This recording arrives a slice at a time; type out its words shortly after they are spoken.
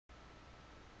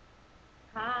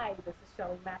Hi, this is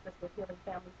Shelly Mathis with Healing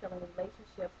Families, Healing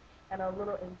Relationships, and a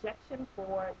little injection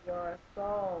for your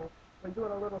soul. We're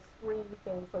doing a little screen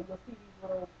thing, so you'll see these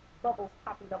little bubbles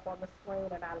popping up on the screen,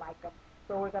 and I like them.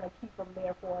 So we're going to keep them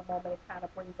there for a moment. It kind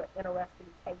of brings an interesting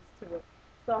taste to it.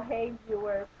 So, hey,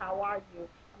 viewers, how are you?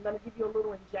 I'm going to give you a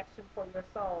little injection for your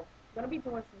soul. I'm going to be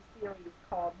doing some series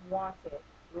called Wanted,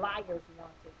 Liars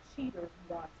Wanted, Cheaters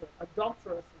Wanted,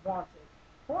 Adulterers Wanted,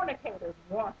 Fornicators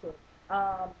Wanted,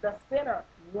 the sinner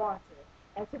wanted.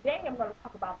 And today I'm going to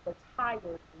talk about the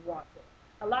tired wanted.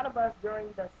 A lot of us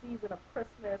during the season of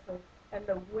Christmas and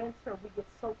the winter, we get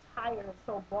so tired and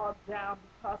so bogged down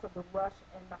because of the rush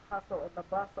and the hustle and the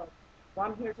bustle. Well,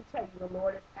 I'm here to tell you the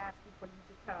Lord is asking for you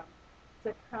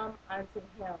to come unto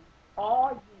him,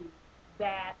 all ye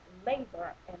that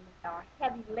labor and are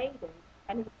heavy laden.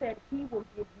 And he said he will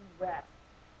give you rest.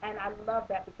 And I love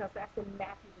that because that's in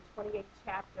Matthew, the 28th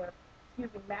chapter,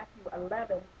 Matthew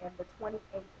 11 and the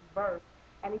 28th verse.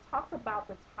 And he talks about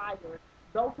the tired,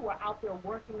 those who are out there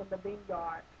working in the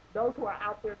vineyard, those who are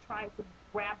out there trying to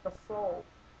grab the soul,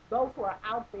 those who are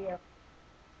out there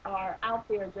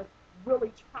just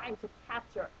really trying to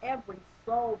capture every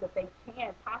soul that they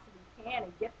possibly can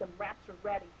and get them rapture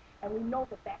ready. And we know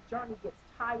that that journey gets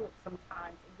tired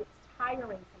sometimes. It gets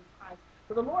tiring sometimes.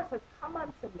 But the Lord says, come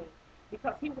unto me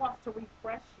because he wants to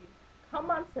refresh you. Come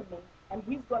unto me, and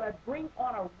he's going to bring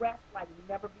on a rest like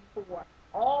never before.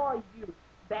 All you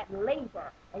that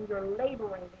labor, and you're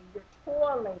laboring, and you're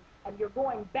toiling, and you're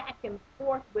going back and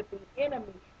forth with the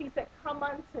enemy, he said, come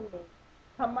unto me,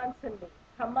 come unto me,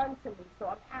 come unto me. So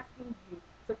I'm asking you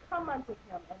to come unto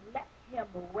him and let him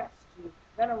rest you.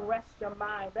 Let him rest your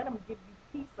mind. Let him give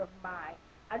you peace of mind.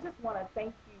 I just want to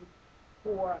thank you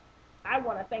for, I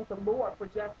want to thank the Lord for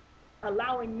just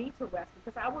allowing me to rest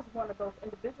because I was one of those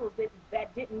individuals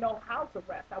that didn't know how to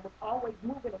rest. I was always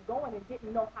moving and going and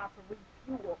didn't know how to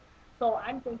refuel. So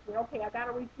I'm thinking, okay, I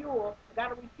gotta refuel,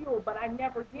 but I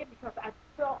never did because I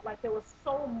felt like there was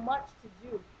so much to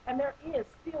do. And there is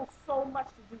still so much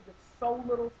to do, but so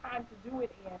little time to do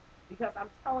it in because I'm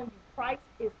telling you, Christ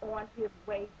is on his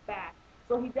way back.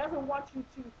 So he doesn't want you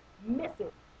to miss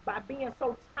it by being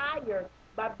so tired,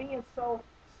 by being so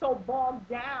bogged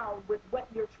down with what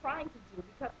you're trying to do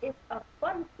because it's a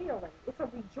fun feeling. It's a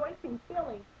rejoicing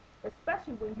feeling,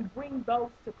 especially when you bring those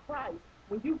to Christ.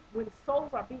 When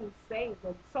souls are being saved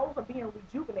and souls are being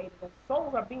rejuvenated and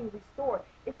souls are being restored,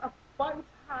 it's a fun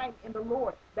time in the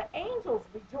Lord. The angels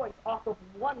rejoice off of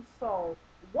one soul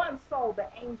the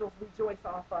angels rejoice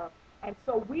off of. And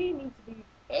so we need to be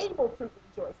able to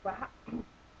rejoice. But how,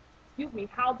 excuse me,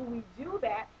 how do we do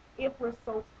that if we're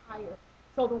so tired?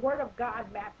 So the word of God,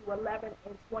 Matthew 11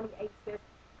 and 28 says,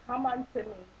 come unto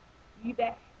me, you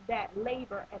that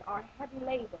labor and are heavy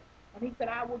laden. And he said,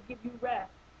 I will give you rest.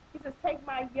 He says, take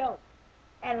my yoke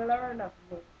and learn of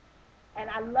me. And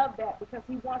I love that because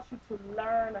he wants you to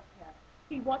learn of him.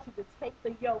 He wants you to take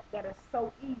the yoke that is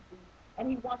so easy and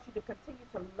he wants you to continue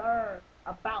to learn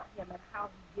about him and how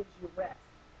he gives you rest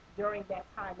during that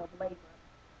time of labor.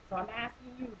 So I'm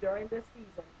asking you during this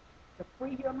season to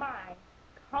free your mind.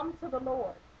 Come to the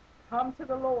Lord. Come to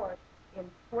the Lord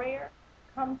in prayer.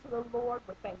 Come to the Lord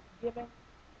with thanksgiving.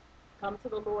 Come to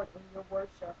the Lord in your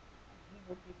worship, and he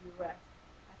will give you rest.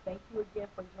 I thank you again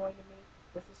for joining me.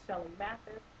 This is Shelly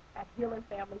Mathis at Healing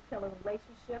Families, Healing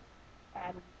Relationships,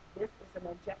 and this is an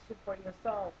injection for your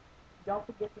soul. Don't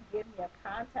forget to give me a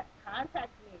contact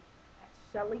me at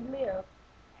shellylive@gmail.com,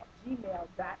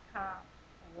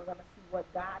 and we're going to see what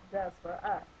God does for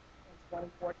us in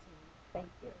 2014.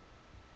 Thank you.